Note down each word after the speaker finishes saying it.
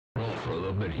roll for a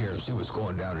little bit here and see what's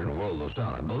going down in the world of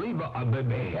sound. I believe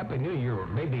Happy New Year,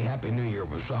 maybe Happy New Year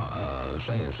was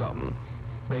saying something.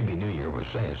 Maybe New Year was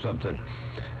saying something,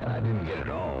 and I didn't get it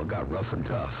all. It got rough and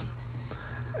tough.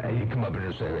 And you come up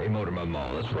and say, hey, MotorMouths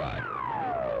Maul, let's ride.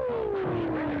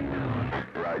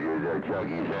 Roger, there,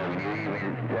 Chucky 7. You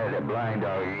even said a blind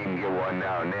dog, you can get one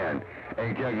now and then.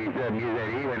 Hey, Chucky 7, you said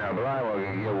even a blind one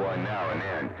can get one now and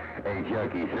then. Hey,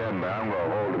 Chucky 7, but I'm going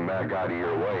to hold him back out of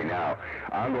your way now.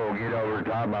 I'm going to get over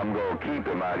top, I'm going to keep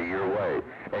him out of your way.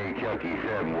 Hey, Chucky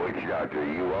 7, Witchdoctor,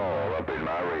 you all up in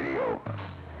my radio.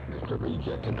 Mr.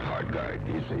 Reject and Hawgyard,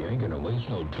 you say you ain't gonna waste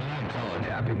no time calling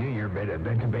Happy New Year,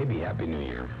 baby, Happy New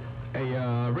Year. Hey,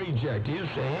 Reject, you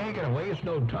say you ain't gonna waste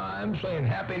no time saying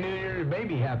Happy New Year,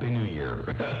 baby, Happy New Year.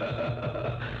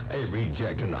 Hey,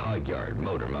 Reject and Hawgyard,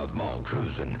 MotorMouths Maul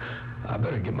cruising. I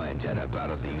better get my antenna up out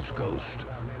of the East Coast.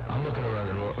 I'm looking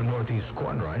around the northeast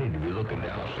corner. I need to be looking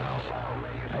down south.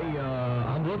 Hey,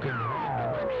 I'm looking in the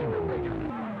right direction of me.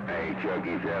 Hey,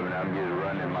 Chucky 7, I'm just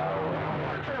running my own.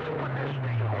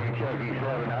 Hey, Chucky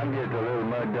 7, I'm just a little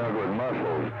mud dog with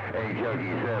muscles. Hey,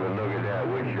 Chucky 7, look at that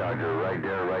Witchdoctor right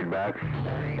there, right back.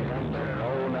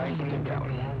 Oh, 19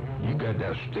 down. You got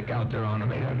that stick out there on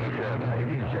him, 807.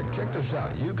 Hey, check this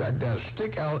out. You got that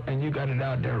stick out, and you got it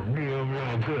out there real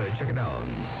good. Check it out.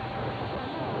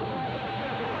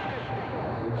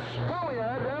 Oh,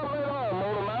 yeah, down there on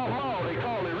MotorMouths Maul. They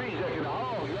call me Reject in the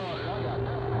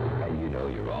Hawgyard. Hey, you know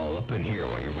you're all up in here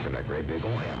when you're working that great big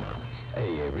old hammer.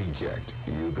 Hey, Reject,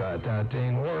 you got that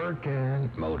thing working.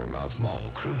 MotorMouths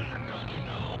Maul cruising, don't you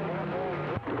know?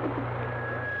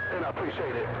 And I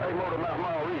appreciate it. Hey, MotorMouths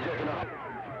Maul, Reject in the Hawgyard.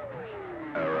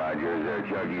 Roger, there,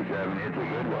 Chucky 7. It's a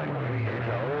good one. It's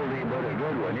a oldie, but a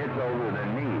good one. It's older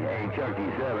than me. Hey, Chucky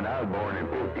 7, I was born in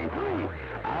 53.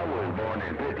 I was born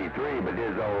in 53, but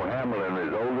this old Hamlin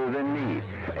is older than me.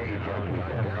 Hey, Chucky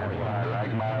 7, that's why I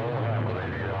like my old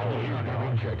Hamlin.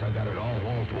 Reject, I got it all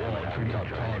wall to wall, treetop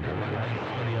tall,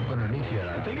 somebody up underneath you. And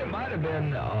I think it might have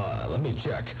been, let me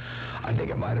check. I think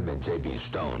it might have been J.B.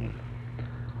 Stone.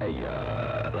 Hey,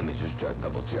 let me just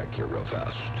double check here real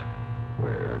fast.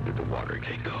 Where did the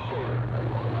Watergate go?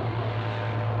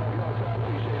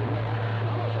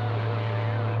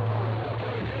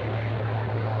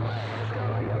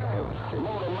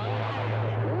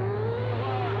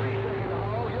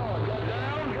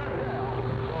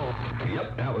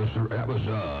 Yep, that was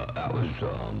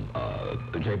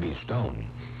J.B. Stone.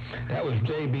 That was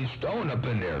J.B. Stone up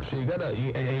in there. So you gotta,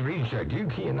 a Reject. You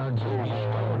keying on J.B.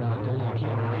 Stone out there. You keying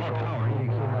on Ray Power. You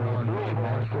keying on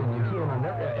Roadmaster. You keying on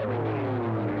everything.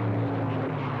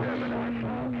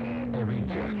 Hey,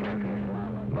 Reject.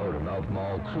 MotorMouths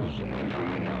Maul cruising.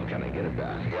 Now, can I get it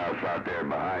back? Scouts out there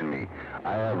behind me.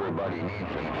 Everybody needs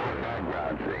some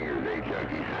background singers. Hey,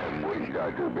 Chucky 7,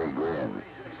 Witchdoctor, big grin.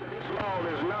 Maul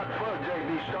is not for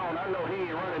J.B. Stone. I know he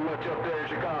ain't running much up there in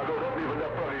Chicago. That people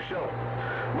up for his show.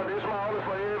 But this Maul is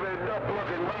for every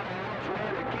duck-looking rotten ass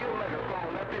man that kill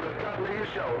megaphone. That people got to his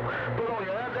show. Put on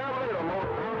your head down later, Maul.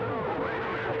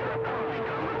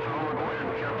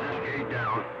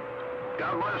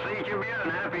 God bless each of you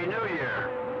and Happy New Year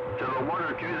to the one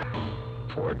or two.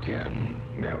 410.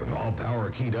 Yeah, with all power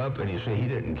keyed up, and you say he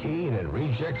didn't key, and then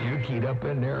Reject, you keyed up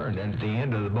in there, and then at the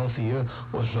end of the both of you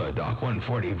was Doc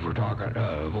 140 for talking,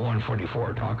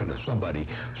 144 talking to somebody.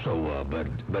 So,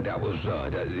 but that was,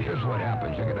 here's what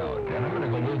happened. Check it out. And I'm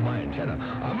gonna go move my antenna.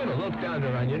 I'm gonna look down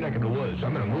there on your neck of the woods.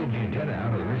 I'm gonna move the antenna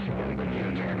out of the Michigan. But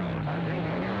you know,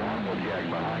 Applejack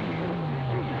behind you.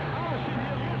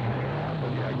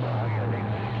 Applejack behind you.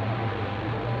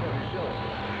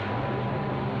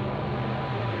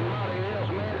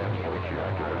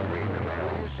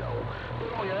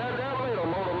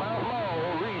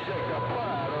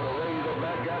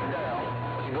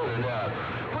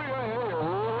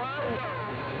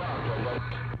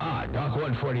 Doc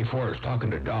 144 is talking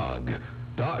to Dog.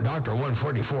 Dr.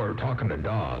 144 talking to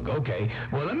Dog. Okay.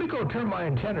 Well, let me go turn my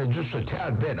antenna just a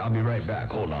tad bit. I'll be right back.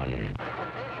 Hold on. Hey,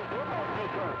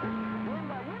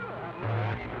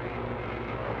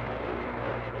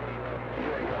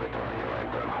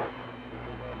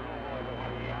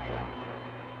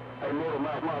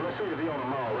 MotorMouths Maul, let's see if you're on the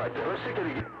Maul right there. Let's see if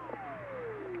he get...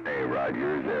 Hey,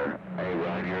 Roger's there. Hey,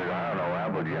 Roger's, I don't know,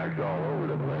 Applejack's all over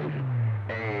the place.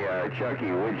 Hey, Chucky,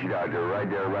 Witchdoctor, right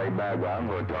there, right back. Well, I'm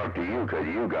going to talk to you because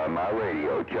you got my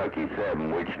radio. Chucky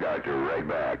 7, Witchdoctor, right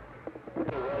back.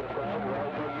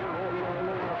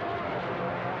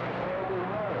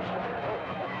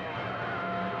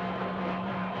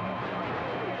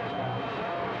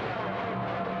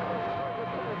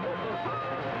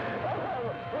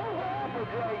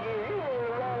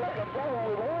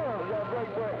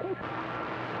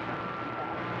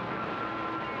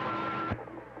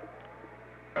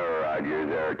 Roger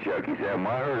there, Chucky said. Well,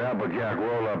 I heard Applejack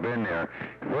roll up in there.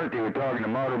 First he was talking to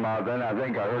MotorMouths, then I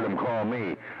think I heard him call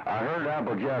me. I heard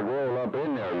Applejack roll up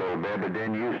in there a little bit, but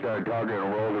then you started talking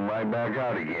and rolled him right back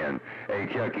out again. Hey,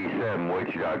 Chucky 7,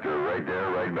 Witch Doctor, right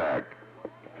there, right back.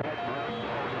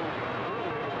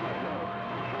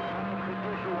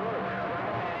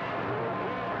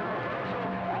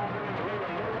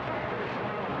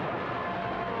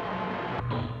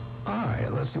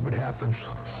 Let's see what happens.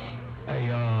 Hey,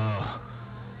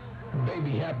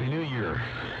 baby, Happy New Year.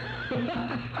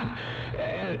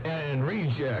 and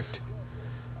reject.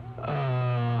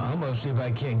 I'm gonna see if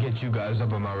I can't get you guys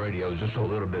up on my radio just a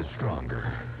little bit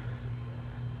stronger.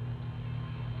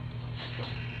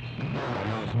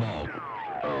 No, small.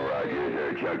 Oh, Roger,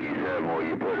 there, Chucky 7. Well,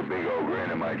 you put a big old grin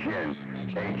on my chin.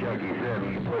 Hey, Chucky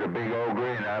 7, you put a big old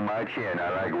grin on my chin. I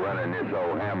like running this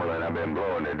old Hammerlin. I've been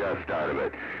blowing the dust out of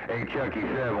it. Hey, Chucky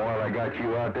 7, while I got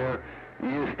you out there,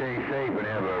 you stay safe and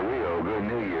have a real good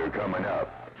New Year coming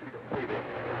up. Baby,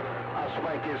 I'll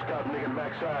spank his cop nigga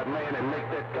backside, man, and make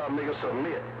that cop nigga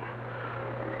submit.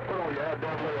 Put on your hat,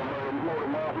 don't play a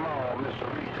MotorMouths, Maul, Mr.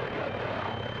 Reject got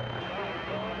down.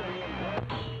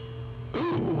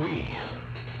 Ooh-wee.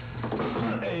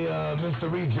 Hey,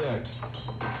 Mr. Reject.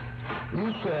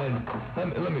 You said,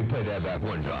 let me play that back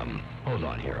one time. Hold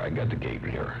on here, I got the gate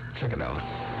here. Check it out.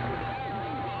 I'll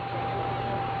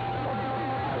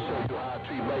show you how I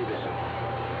treat babies.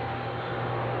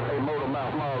 Hey,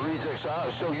 MotorMouths, Maul Rejects,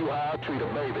 I'll show you how I treat a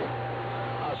baby.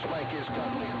 I'll spank his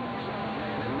cop nigga backside,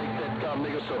 man, and make that cop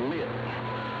nigga submit.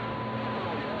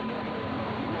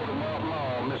 MotorMouths,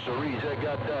 Maul, Mr. Reject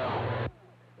got down.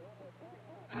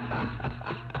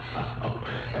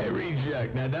 Hey,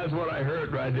 Reject, now that's what I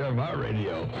heard right there on my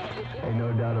radio. Ain't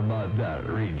no doubt about that.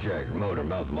 Reject,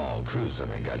 MotorMouths, Maul,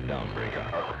 cruising and got down breaker.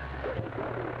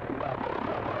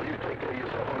 MotorMouths, you take care of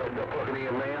yourself on that fucking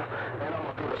end, man. And I'm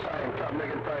gonna do the same top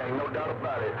nigga thing, no doubt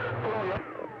about it. Put on your...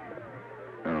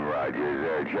 Roger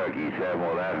there, Chucky 7.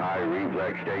 Well, that high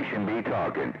reflex station be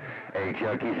talking. Hey,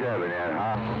 Chucky 7, that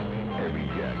high... Hey,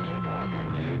 Reject.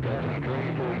 Till we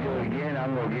do it again,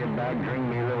 I'm going to get back, drink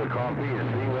me a little coffee, and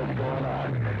see what's going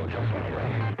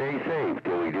on. Stay safe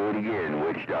till we do it again.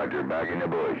 Witch Doctor back in the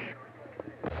bush.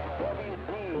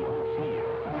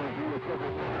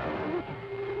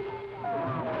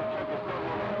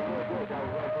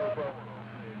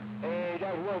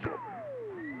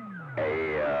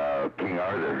 Hey, King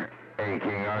Arthur. Hey,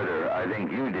 King Arthur, I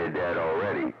think you did that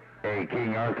already. Hey,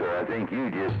 King Arthur, I think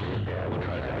you just... Yeah, we'll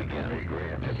try that again.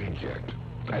 Reject.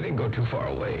 I didn't go too far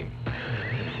away.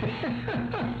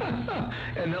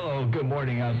 And hello, good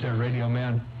morning out there, Radio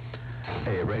Man.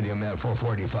 Hey, Radio Man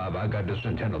 445, I got this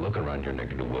antenna looking around your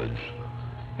neck of the woods.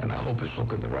 And I hope it's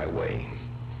looking the right way.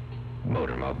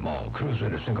 MotorMouths, Maul, cruising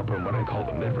to sync up in what I call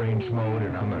the mid-range mode,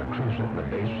 and I'm going to cruise it in the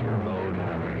bassier mode, and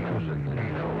I'm going to cruise it in the...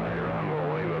 I'm going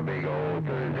to wave a big old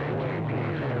Thursday wave,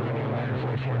 please.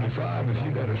 445, if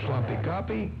you got a sloppy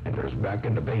copy, and there's back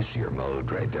in the bassier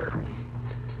mode right there.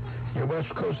 Your West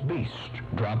Coast beast,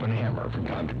 dropping a hammer from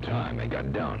time to time. They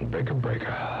got down, breaker.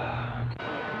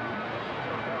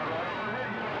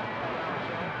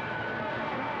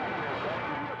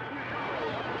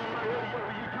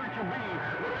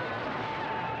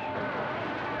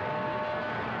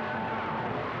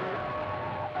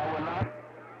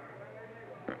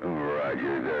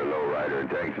 Roger there, lowrider.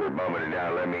 Thanks for bumming it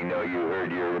down. Let me know you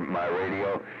heard my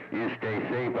radio. You stay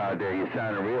safe out there. You're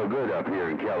sounding real good up here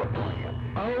in California.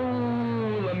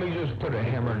 Oh, let me just put a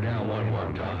hammer down one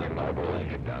more time. I'll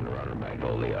blanket down around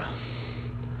Magnolia.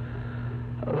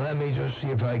 Let me just see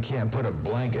if I can't put a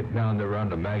blanket down around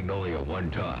the Magnolia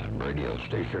one time. Radio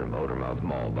station MotorMouths,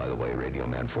 Maul, by the way, Radio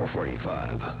Man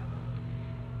 445.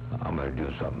 I'm going to do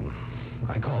something.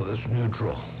 I call this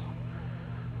neutral.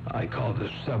 I call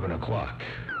this 7 o'clock.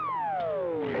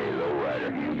 Hey,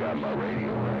 lowrider, you got my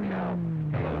radio right now.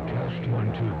 Hello, test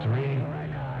 1, 2, 3.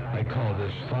 I call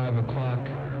this 5 o'clock.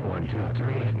 1, 2,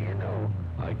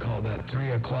 3. I call that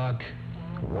 3 o'clock.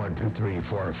 1, 2, 3,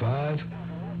 4, 5.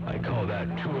 I call that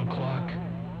 2 o'clock.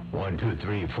 1, 2,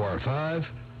 3, 4, 5.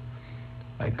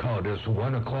 I call this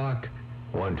 1 o'clock.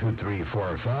 1, 2, 3,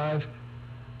 4, 5.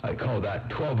 I call that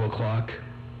 12 o'clock.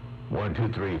 1, 2,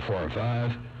 3, 4,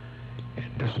 5.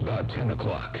 And this is about 10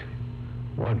 o'clock.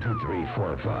 1, 2, 3,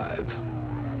 4, 5.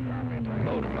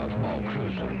 MotorMouths, Maul,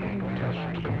 cruising.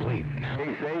 Test complete.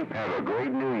 Stay safe. Have a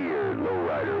great New Year.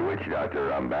 Lowrider, Witch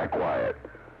Doctor, I'm back quiet.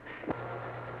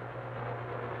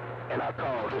 And I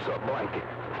call this a blanket.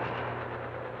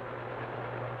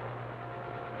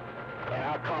 And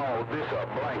I call this a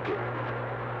blanket.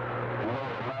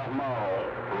 MotorMouths, Maul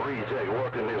Reject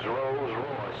working this Rolls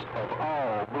Royce. of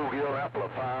all bluegill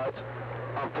amplifiers.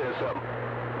 I'm telling you something.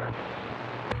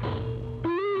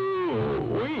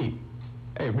 Ooh-wee.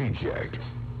 Hey, Reject,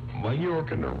 well, you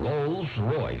work in the Rolls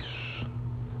Royce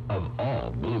of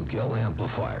all bluegill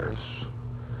amplifiers,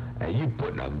 and you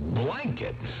putting a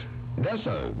blanket. That's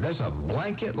a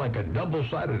blanket, like a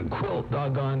double-sided quilt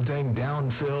doggone thing,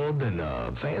 down-filled and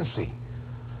fancy.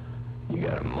 You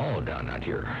got a Maul down out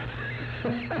here.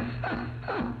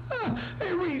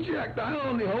 Hey, Reject, I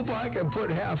only hope I can put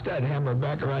half that hammer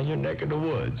back around your neck of the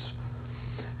woods.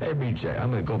 Hey, Reject,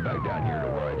 I'm going to go back down here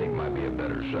to where I think might be a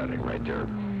better setting right there.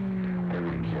 Hey,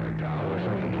 Reject, I wish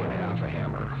I could put half a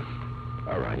hammer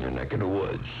around your neck of the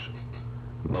woods.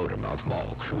 MotorMouth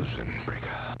Maul cruising. Break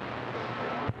up.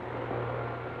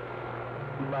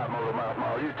 Not MotorMouth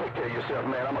Maul. You take care of yourself,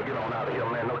 man. I'm going to get on out of here,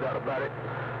 man. No doubt about it.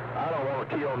 I don't want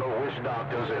to kill no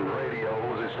Witchdoctors and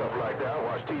radios and stuff like that. I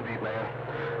watch TV, man.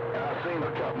 And I seen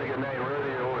a tough nigga named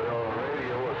Radio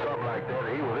or something like that.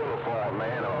 He was ill-informed,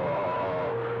 man,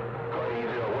 or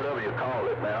crazy or whatever you call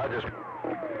it, man. I just...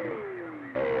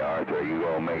 Hey, Arthur, you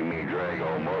gonna make me drag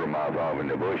old MotorMouth off in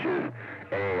the bushes?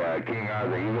 Hey, King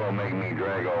Arthur, you gonna make me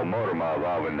drag old MotorMouth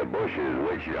off in the bushes?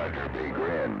 Witchdoctor, big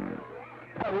grin.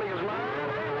 That nigga's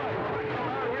lying.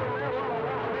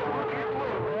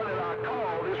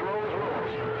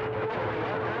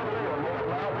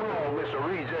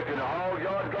 In the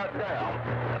Hawgyard got down.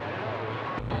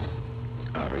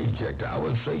 Reject, I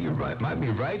would say you might be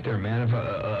right there, man. If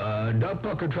a duck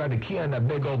pucker tried to key on that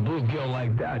big old bluegill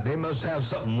like that, they must have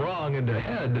something wrong in their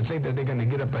head to think that they're going to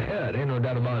get up ahead. Ain't no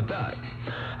doubt about that.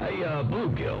 Hey,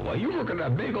 bluegill, well, you working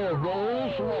that big old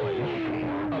Rolls Royce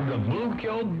of the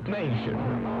bluegill nation.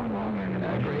 And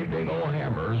that great big old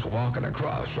hammer's walking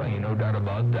across, so ain't no doubt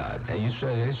about that. And you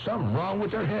say there's something wrong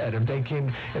with their head if they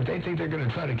think they're going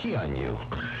to try to key on you.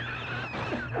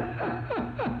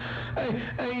 Hey,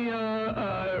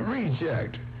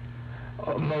 Reject.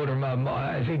 MotorMouth,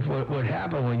 I think what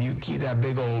happened when you keep that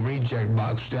big old reject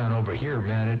box down over here,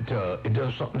 man, it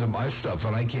does something to my stuff,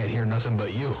 and I can't hear nothing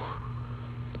but you.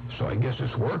 So I guess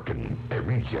it's working. Hey,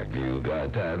 Reject, you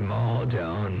got that Maul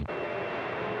down.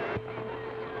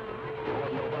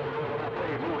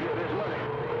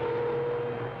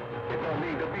 It don't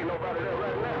need to be nobody there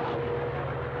right now.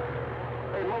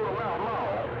 Hey, MotorMouth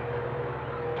Maul.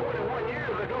 21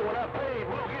 years ago when I paid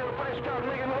bluegill price cop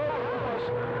nigga in the Rolls Royce,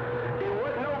 it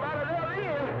wasn't nobody there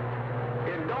then.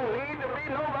 It don't need to be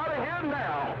nobody here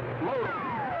now.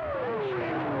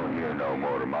 You know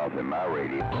MotorMouth in my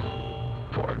radio.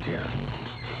 410.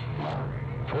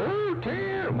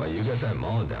 410. Well, you got that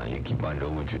Maul down. You keep on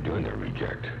doing what you're doing there,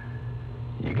 Reject.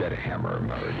 You got a hammer in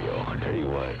my radio. I'll tell you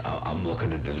what, I'm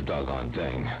looking at this doggone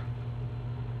thing.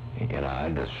 And I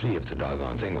had to see if the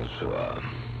doggone thing was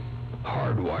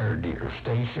hardwired to your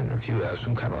station, if you have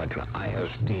some kind of like an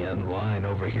ISDN line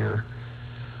over here,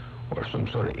 or some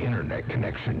sort of internet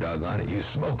connection, doggone it. You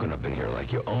smoking up in here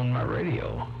like you own my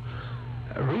radio.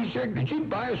 Reject, did you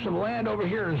buy some land over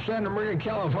here in Santa Maria,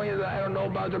 California that I don't know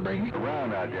about to bring?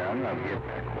 Around out there, I'm gonna get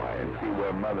that quiet and see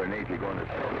where Mother Nature gonna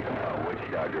tell me now.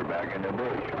 Witchdoctor back in the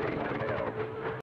bush.